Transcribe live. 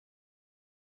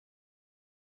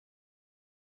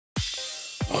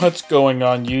What's going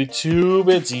on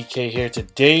YouTube? It's EK here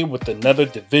today with another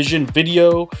Division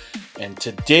video, and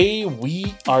today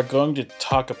we are going to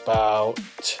talk about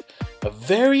a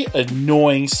very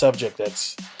annoying subject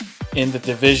that's in the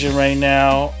Division right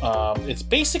now. It's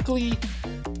basically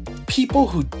people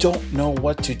who don't know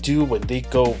what to do when they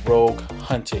go rogue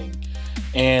hunting,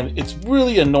 and it's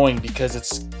really annoying because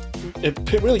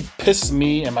it really pisses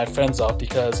me and my friends off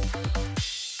because,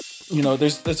 you know,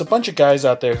 there's a bunch of guys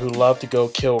out there who love to go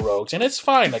kill rogues, and it's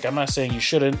fine. Like, I'm not saying you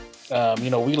shouldn't. You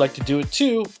know, we like to do it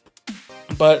too,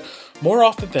 but more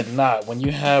often than not, when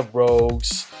you have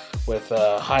rogues with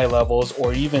high levels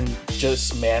or even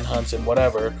just manhunts and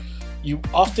whatever, you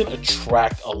often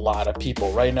attract a lot of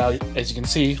people. Right now, as you can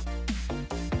see,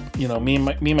 you know, me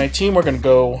and my team, we're gonna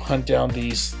go hunt down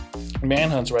these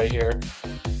manhunts right here,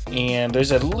 and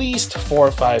there's at least 4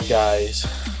 or 5 guys.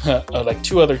 Like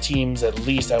 2 other teams at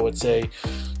least, I would say,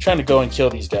 trying to go and kill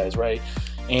these guys, right?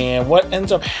 And what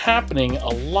ends up happening a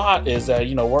lot is that,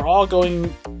 you know, we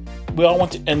all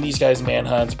want to end these guys'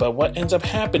 manhunts, but what ends up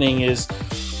happening is,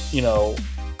 you know,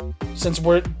 since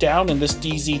we're down in this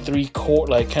DZ3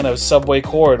 like kind of subway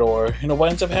corridor, you know,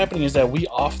 what ends up happening is that we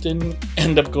often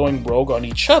end up going rogue on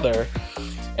each other.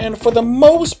 And for the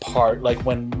most part, like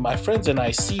when my friends and I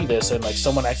see this and like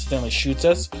someone accidentally shoots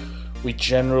us, we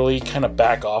generally kind of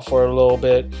back off for a little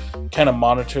bit, kind of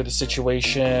monitor the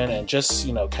situation, and just,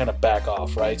 you know, kind of back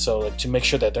off, right? So like to make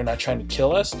sure that they're not trying to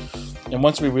kill us. And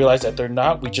once we realize that they're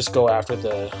not, we just go after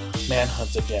the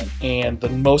manhunts again. And the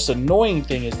most annoying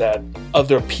thing is that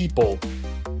other people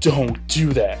don't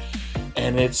do that,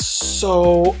 and it's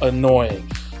so annoying.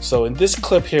 So in this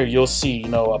clip here, you'll see, you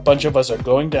know, a bunch of us are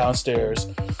going downstairs.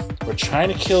 We're trying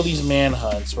to kill these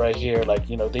manhunts right here. Like,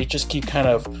 you know, they just keep kind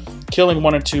of killing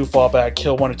 1 or 2, fall back,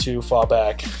 kill 1 or 2, fall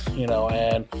back, you know,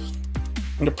 and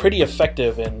they're pretty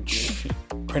effective in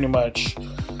pretty much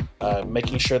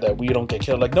making sure that we don't get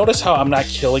killed. Like, notice how I'm not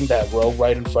killing that rogue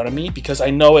right in front of me because I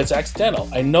know it's accidental.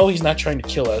 I know he's not trying to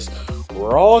kill us.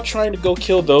 We're all trying to go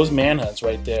kill those manhunts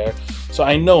right there. So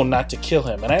I know not to kill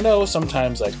him. And I know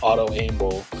sometimes like auto aim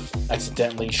will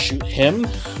accidentally shoot him,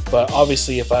 but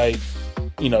obviously if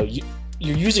you know,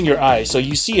 you're using your eyes, so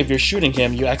you see if you're shooting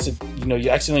him, you're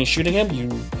accidentally shooting him,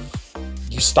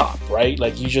 you stop, right?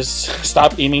 Like, you just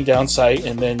stop aiming down sight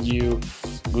and then you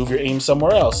move your aim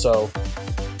somewhere else. So,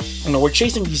 you know, we're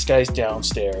chasing these guys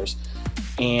downstairs,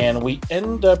 and we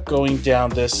end up going down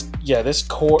this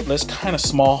kind of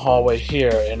small hallway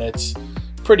here, and it's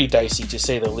pretty dicey to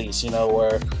say the least, you know,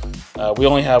 where we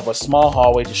only have a small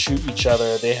hallway to shoot each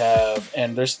other.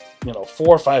 And there's, you know, 4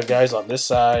 or 5 guys on this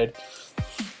side.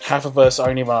 Half of us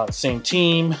aren't even on the same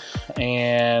team,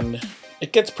 and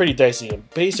it gets pretty dicey. And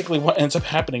basically what ends up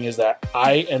happening is that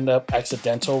I end up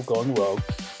accidental going rogue,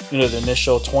 you know, the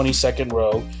initial 20-second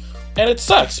rogue, and it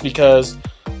sucks because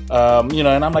you know,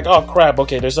 and I'm like, oh crap,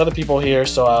 okay, there's other people here,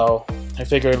 so I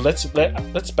figured let's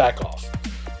back off,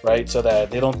 right, so that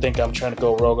they don't think I'm trying to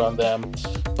go rogue on them.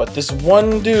 But this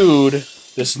one dude,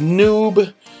 this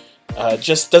noob,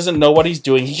 just doesn't know what he's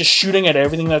doing. He's just shooting at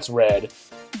everything that's red,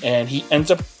 and he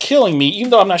ends up killing me, even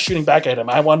though I'm not shooting back at him.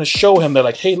 I want to show him that,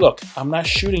 like, hey, look, I'm not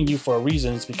shooting you for a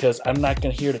reason. It's because I'm not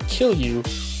here to kill you.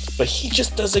 But he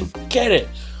just doesn't get it.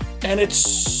 And it's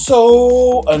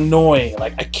so annoying.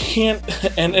 Like, I can't,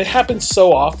 and it happens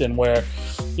so often where,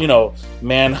 you know,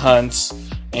 manhunts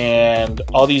and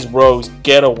all these rogues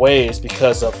get away is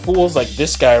because of fools like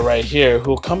this guy right here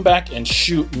who'll come back and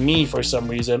shoot me for some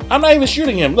reason. I'm not even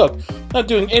shooting him. Look, I'm not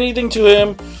doing anything to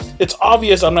him. It's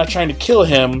obvious I'm not trying to kill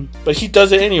him, but he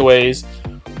does it anyways.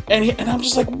 And I'm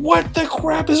just like, what the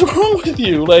crap is wrong with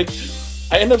you? Like,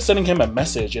 I end up sending him a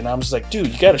message, and I'm just like, dude,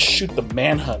 you gotta shoot the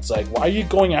manhunts. Like, why are you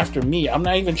going after me? I'm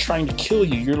not even trying to kill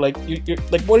you. You're like,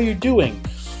 what are you doing?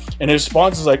 And his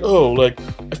response is like, oh, like,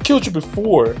 I've killed you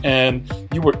before, and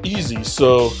you were easy,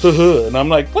 so, haha. And I'm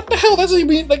like, what the hell?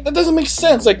 That doesn't make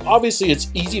sense. Like, obviously, it's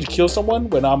easy to kill someone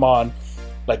when I'm on,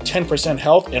 like, 10%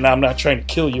 health, and I'm not trying to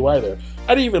kill you either.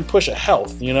 I didn't even push a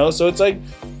health, you know? So it's like,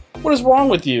 what is wrong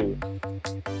with you?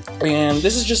 And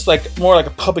this is just, like, more like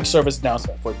a public service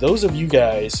announcement. For those of you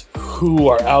guys who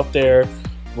are out there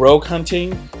rogue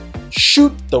hunting,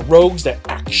 shoot the rogues that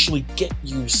actually get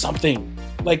you something.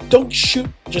 Like, don't shoot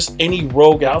just any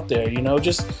rogue out there, you know?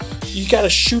 Just, you gotta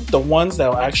shoot the ones that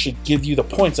will actually give you the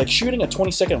points. Like, shooting a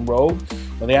 20-second rogue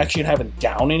when they actually haven't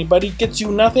downed anybody gets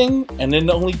you nothing, and then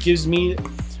it only gives me,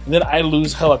 and then I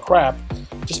lose hella crap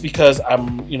just because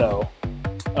I'm, you know,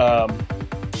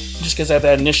 just because I have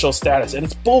that initial status, and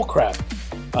it's bull crap.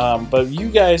 But you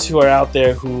guys who are out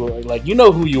there who are, like, you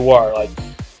know who you are, like,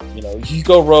 you know, you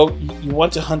go rogue, you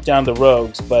want to hunt down the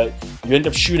rogues, but you end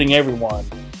up shooting everyone.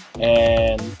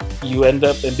 and you end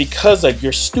up, and because like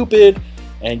you're stupid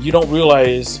and you don't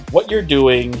realize what you're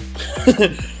doing,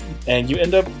 and you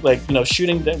end up like, you know,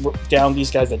 shooting down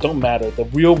these guys that don't matter, the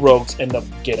real rogues end up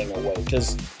getting away.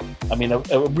 Because I mean, a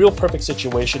real perfect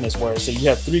situation is where, say you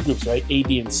have 3 groups, right? A,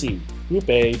 B, and C. Group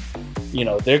A, you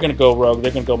know, they're gonna go rogue,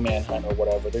 they're gonna go manhunt or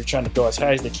whatever. They're trying to go as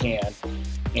high as they can,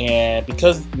 and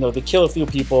because, you know, they kill a few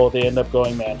people, they end up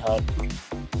going manhunt.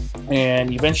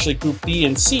 And eventually Group B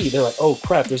and C, they're like, oh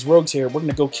crap, there's rogues here, we're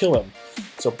gonna go kill them.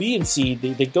 So B and C,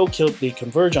 they go kill, they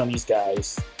converge on these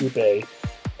guys, Group A,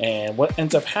 and what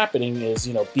ends up happening is,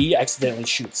 you know, B accidentally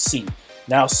shoots C.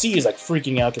 Now C is like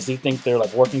freaking out because they think they're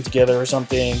like working together or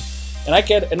something. And I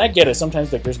get it.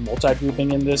 Sometimes like there's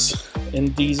multi-grouping in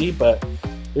DZ, but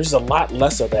there's a lot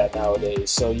less of that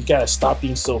nowadays. So you gotta stop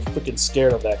being so freaking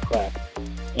scared of that crap.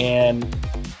 And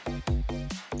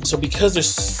so because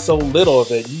there's so little of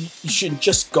it, you should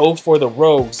just go for the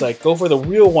rogues, like go for the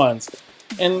real ones.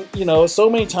 And you know, so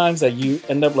many times that you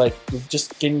end up like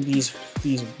just getting these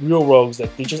real rogues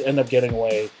that they just end up getting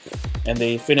away, and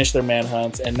they finish their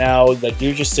manhunts, and now like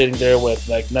you're just sitting there with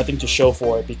like nothing to show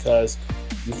for it, because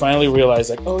you finally realize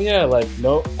like, oh yeah, like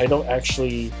no, I don't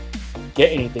actually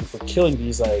get anything for killing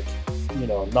these, like, you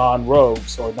know,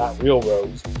 non-rogues or not real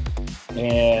rogues.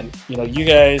 And you know, you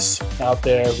guys out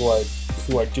there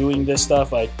who are doing this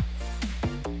stuff, like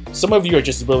some of you are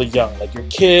just really young, like you're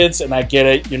kids, and I get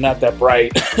it, you're not that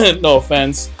bright, no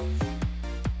offense,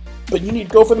 but you need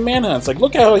to go for the manhunts. Like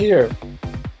look out here,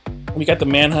 we got the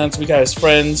manhunts, we got his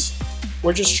friends,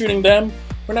 we're just shooting them,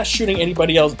 we're not shooting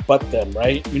anybody else but them,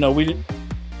 right? You know,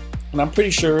 and I'm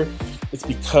pretty sure it's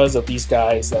because of these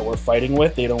guys that we're fighting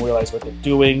with. They don't realize what they're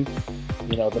doing.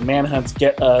 You know, the manhunts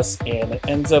get us, and it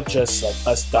ends up just like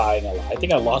us dying a lot. I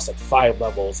think I lost like 5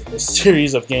 levels in this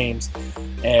series of games,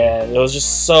 and it was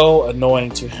just so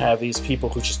annoying to have these people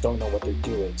who just don't know what they're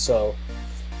doing. So,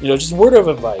 you know, just word of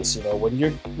advice, you know, when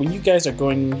you guys are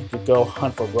going to go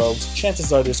hunt for rogues,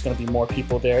 chances are there's going to be more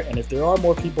people there, and if there are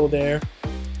more people there,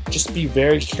 just be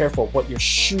very careful what you're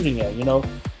shooting at, you know.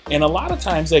 And a lot of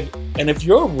times, like, and if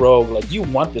you're a rogue, like, you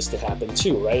want this to happen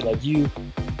too, right? Like, you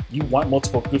want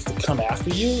multiple groups to come after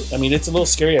you. I mean, it's a little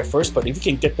scary at first, but if you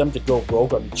can get them to go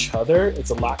rogue on each other, it's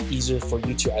a lot easier for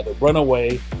you to either run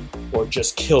away or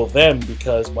just kill them,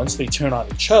 because once they turn on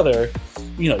each other,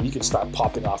 you know, you can start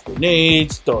popping off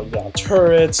grenades, throwing down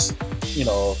turrets, you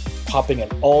know, popping an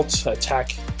alt, a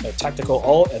tactical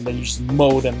alt, and then you just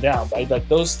mow them down, right? Like,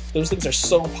 those things are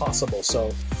so possible. So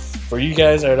for you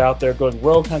guys that are out there going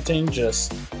rogue hunting,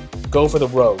 just go for the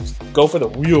rogues. Go for the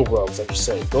real rogues, I should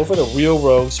say. Go for the real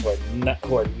rogues who are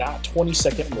not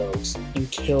 20-second rogues, and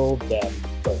kill them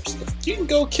first. You can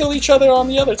go kill each other on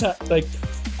the other time, like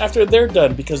after they're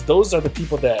done, because those are the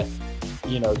people that,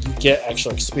 you know, you get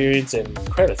actual experience and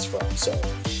credits from. So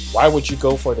why would you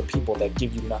go for the people that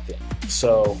give you nothing?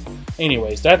 So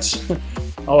anyways, that's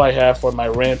all I have for my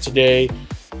rant today.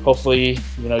 Hopefully,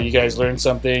 you know, you guys learned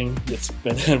something. It's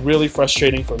been really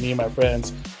frustrating for me and my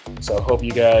friends. So I hope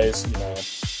you guys, you know,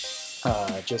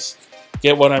 just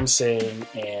get what I'm saying,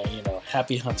 and, you know,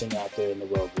 happy hunting out there in the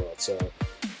rogue world. So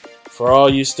for all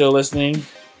you still listening,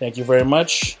 thank you very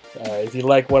much. If you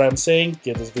like what I'm saying,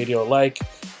 give this video a like,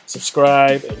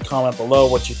 subscribe, and comment below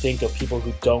what you think of people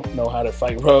who don't know how to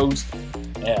fight rogues.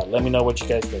 Yeah, let me know what you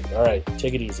guys think. All right,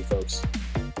 take it easy, folks.